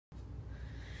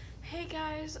Hey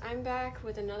guys, I'm back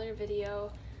with another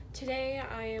video. Today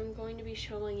I am going to be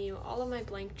showing you all of my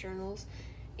blank journals,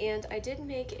 and I did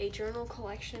make a journal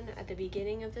collection at the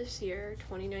beginning of this year,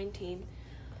 2019,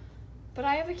 but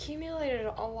I have accumulated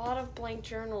a lot of blank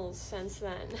journals since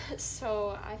then,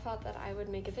 so I thought that I would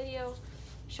make a video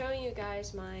showing you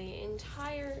guys my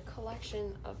entire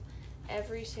collection of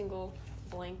every single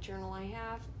blank journal I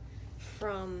have,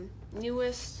 from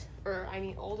oldest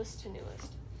to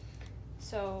newest.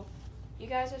 So you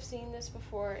guys have seen this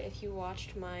before if you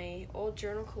watched my old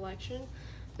journal collection.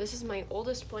 This is my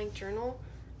oldest blank journal.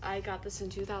 I got this in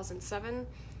 2007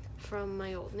 from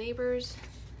my old neighbors,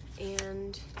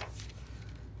 and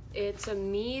it's a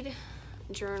Mead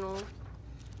journal,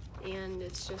 and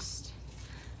it's just,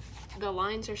 the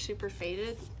lines are super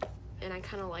faded, and I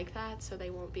kind of like that so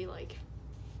they won't be like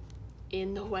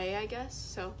in the way, I guess.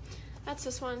 So that's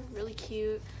this one, really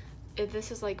cute.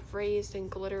 This is like raised and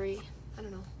glittery. I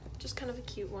don't know, just kind of a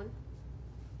cute one.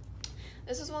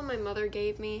 This is one my mother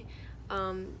gave me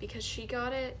because she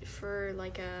got it for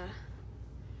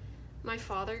my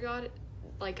father got it,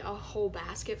 like a whole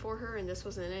basket for her, and this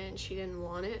was in it and she didn't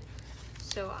want it.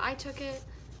 So I took it,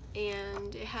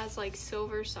 and it has like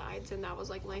silver sides, and that was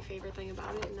like my favorite thing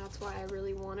about it, and that's why I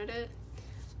really wanted it.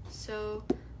 So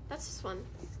that's this one.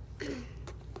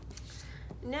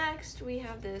 Next we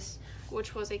have this,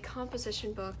 which was a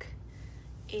composition book.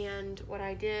 And what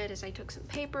I did is I took some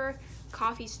paper,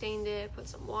 coffee stained it, put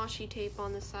some washi tape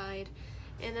on the side,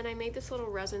 and then I made this little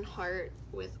resin heart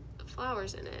with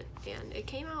flowers in it, and it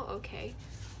came out okay.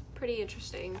 Pretty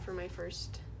interesting for my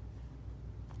first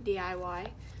DIY,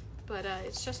 but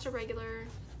it's just a regular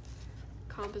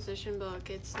composition book.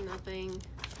 It's nothing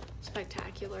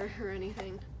spectacular or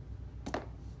anything.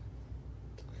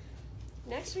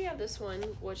 Next we have this one,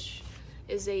 which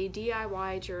is a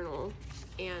DIY journal,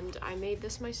 and I made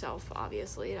this myself,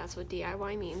 obviously, that's what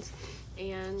DIY means,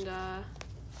 and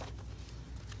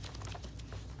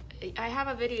I have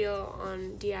a video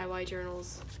on DIY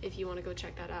journals if you want to go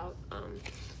check that out,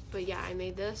 but yeah, I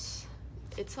made this.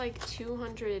 It's like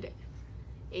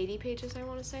 280 pages, I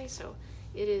want to say, so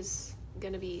it is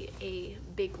gonna be a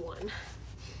big one.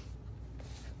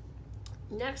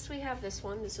 Next we have this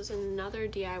one. This is another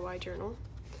DIY journal.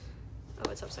 Oh,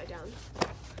 it's upside down.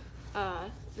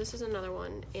 This is another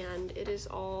one, and it is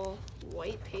all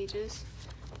white pages,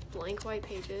 blank white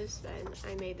pages, and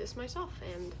I made this myself,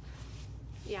 and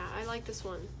yeah, I like this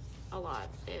one a lot,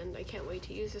 and I can't wait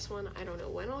to use this one. I don't know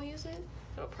when I'll use it.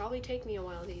 It'll probably take me a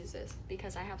while to use this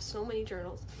because I have so many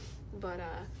journals, but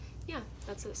yeah,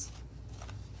 that's this.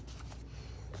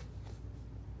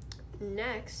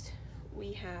 Next,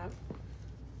 we have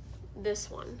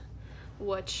this one,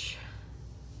 which,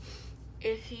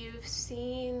 if you've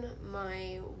seen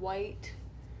my white,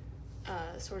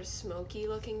 sort of smoky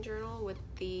looking journal with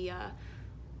the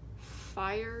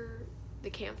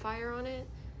campfire on it,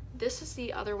 this is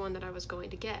the other one that I was going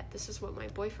to get. This is what my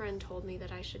boyfriend told me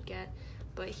that I should get,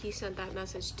 but he sent that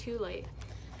message too late,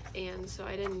 and so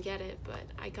I didn't get it, but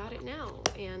I got it now,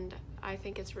 and I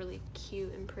think it's really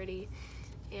cute and pretty,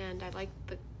 and I like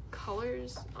the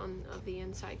colors of the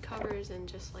inside covers and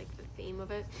just like the theme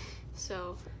of it.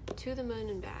 So, To the Moon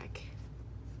and Back.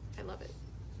 I love it.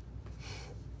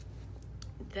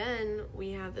 Then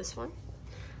we have this one,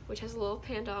 which has a little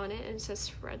panda on it, and it says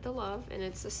Spread the Love, and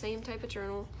it's the same type of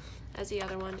journal as the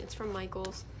other one. It's from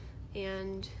Michaels,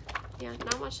 and yeah,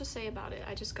 not much to say about it.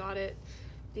 I just got it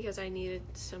because I needed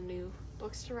some new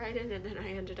books to write in, and then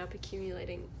I ended up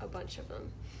accumulating a bunch of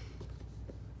them.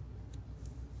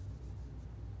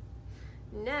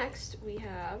 Next, we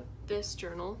have this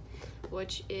journal,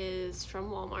 which is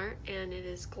from Walmart, and it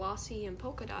is glossy and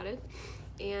polka dotted,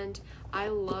 and I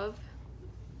love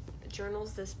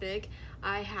journals this big.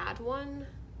 I had one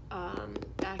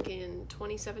back in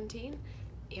 2017,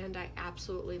 and I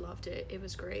absolutely loved it. It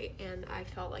was great, and I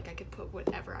felt like I could put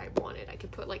whatever I wanted. I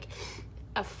could put like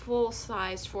a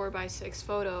full-size 4x6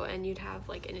 photo, and you'd have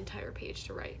like an entire page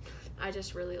to write. I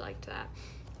just really liked that.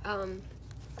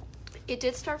 It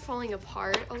did start falling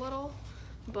apart a little,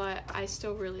 but I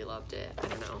still really loved it. I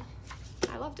don't know.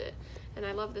 I loved it. And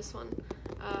I love this one.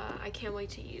 I can't wait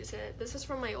to use it. This is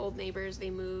from my old neighbors. They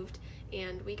moved,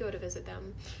 and we go to visit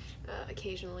them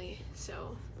occasionally.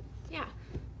 So, yeah,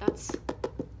 that's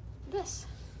this.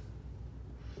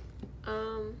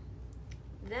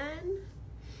 Then,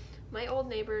 my old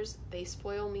neighbors, they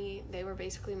spoil me. They were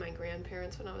basically my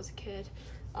grandparents when I was a kid,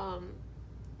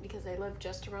 because they lived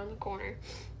just around the corner.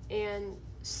 And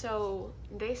so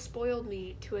they spoiled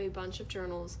me to a bunch of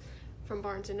journals from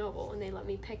Barnes & Noble, and they let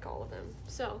me pick all of them.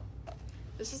 So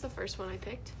this is the first one I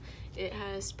picked. It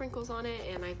has sprinkles on it,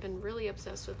 and I've been really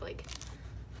obsessed with like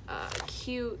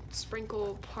cute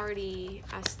sprinkle party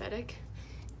aesthetic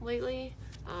lately.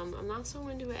 I'm not so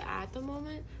into it at the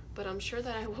moment, but I'm sure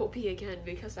that I will be again,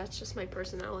 because that's just my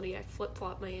personality. I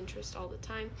flip-flop my interest all the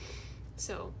time.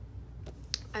 So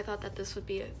I thought that this would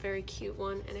be a very cute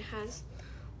one, and it has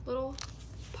little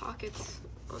pockets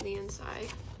on the inside,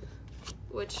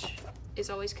 which is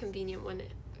always convenient when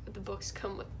the books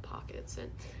come with pockets.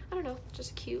 And I don't know,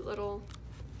 just a cute little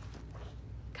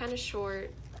kind of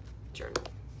short journal.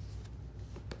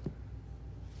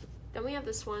 Then we have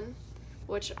this one,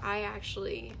 which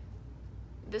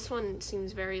this one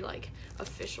seems very like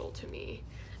official to me.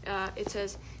 It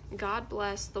says, "God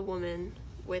bless the woman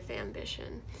with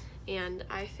ambition." And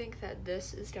I think that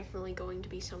this is definitely going to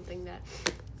be something that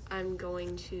I'm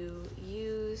going to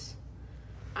use.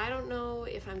 I don't know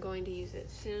if I'm going to use it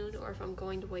soon or if I'm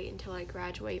going to wait until I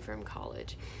graduate from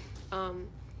college.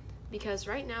 Because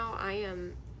right now I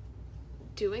am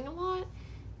doing a lot,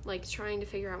 like trying to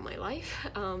figure out my life.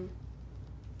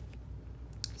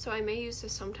 So I may use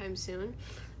this sometime soon,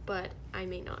 but I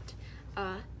may not.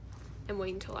 And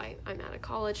wait until I'm out of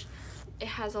college. It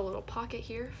has a little pocket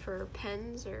here for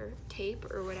pens or tape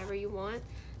or whatever you want,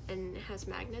 and it has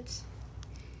magnets.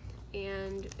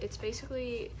 And it's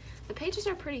basically, the pages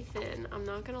are pretty thin, I'm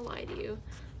not gonna lie to you,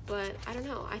 but I don't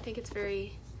know, I think it's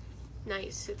very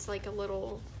nice. It's like a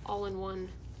little all-in-one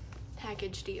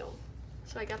package deal.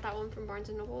 So I got that one from Barnes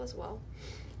 & Noble as well.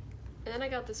 And then I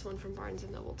got this one from Barnes &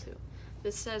 Noble too.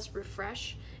 This says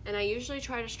Refresh, and I usually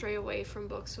try to stray away from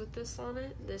books with this on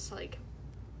it. This like,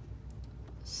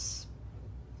 it's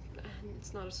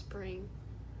not a spring,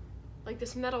 like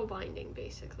this metal binding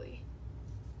basically.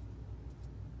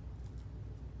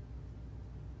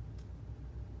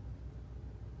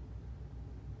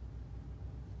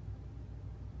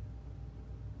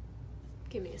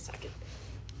 Give me a second.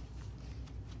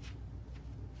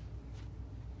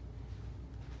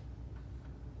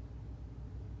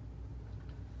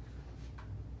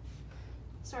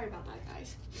 Sorry about that,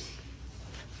 guys.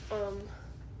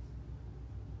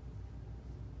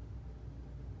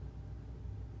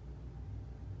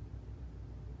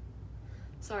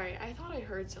 Sorry, I thought I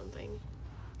heard something.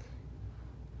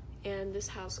 And this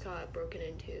house got broken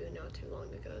into not too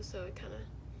long ago, so it kind of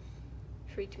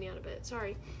freaked me out a bit.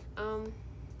 Sorry.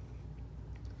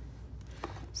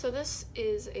 So this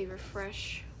is a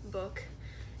Refresh book,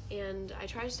 and I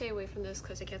try to stay away from this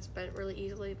because it gets bent really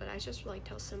easily, but I just liked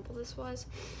how simple this was.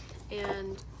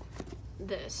 And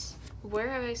this, where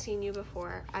have I seen you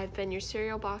before? I've been your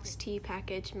cereal box, tea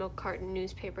package, milk carton,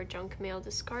 newspaper, junk mail,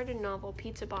 discarded novel,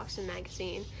 pizza box, and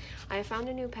magazine. I have found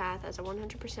a new path as a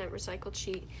 100% recycled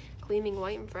sheet, gleaming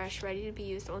white and fresh, ready to be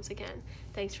used once again.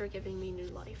 Thanks for giving me new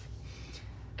life.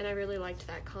 And I really liked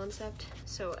that concept.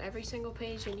 So every single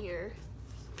page in here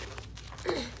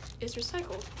is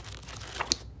recycled.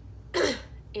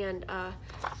 And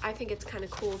I think it's kind of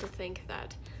cool to think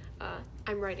that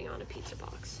I'm writing on a pizza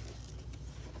box.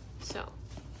 So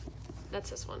that's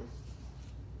this one.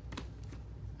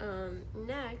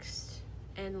 Next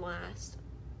and last,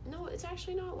 no, it's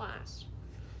actually not last.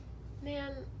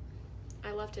 Man,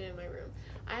 I left it in my room.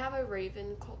 I have a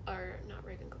Gryffindor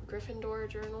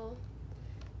journal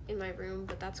in my room,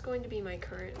 but that's going to be my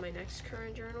next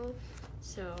current journal.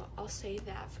 So I'll save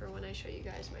that for when I show you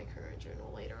guys my current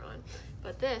journal later on.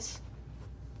 But this,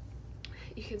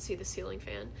 you can see the ceiling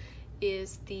fan,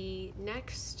 is the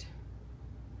next,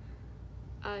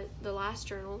 the last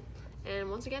journal.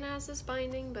 And once again, it has this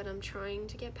binding, but I'm trying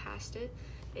to get past it.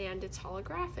 And it's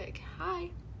holographic. Hi!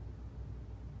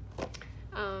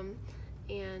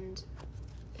 And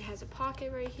it has a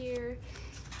pocket right here.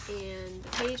 And the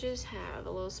pages have a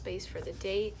little space for the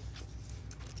date.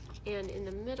 And in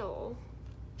the middle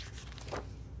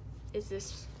is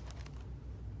this,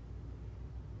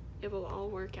 it will all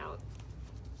work out.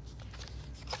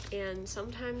 And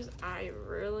sometimes I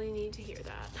really need to hear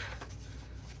that.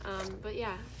 But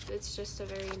yeah, it's just a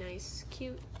very nice,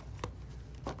 cute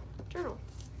journal.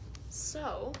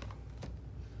 So,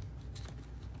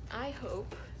 I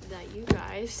hope that you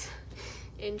guys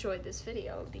enjoyed this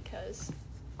video, because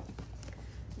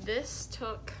this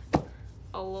took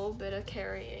a little bit of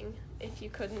carrying, if you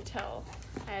couldn't tell.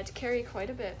 I had to carry quite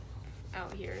a bit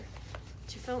out here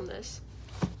to film this.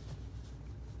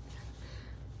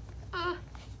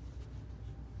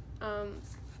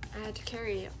 I had to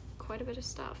carry quite a bit of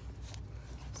stuff.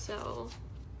 So,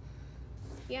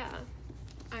 yeah,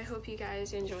 I hope you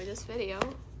guys enjoyed this video.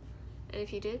 And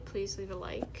if you did, please leave a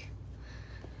like,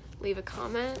 leave a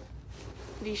comment,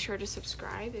 be sure to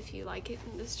subscribe if you like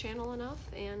this channel enough,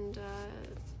 and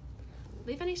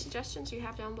leave any suggestions you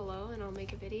have down below and I'll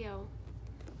make a video.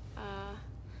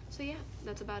 So yeah,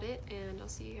 that's about it, and I'll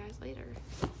see you guys later.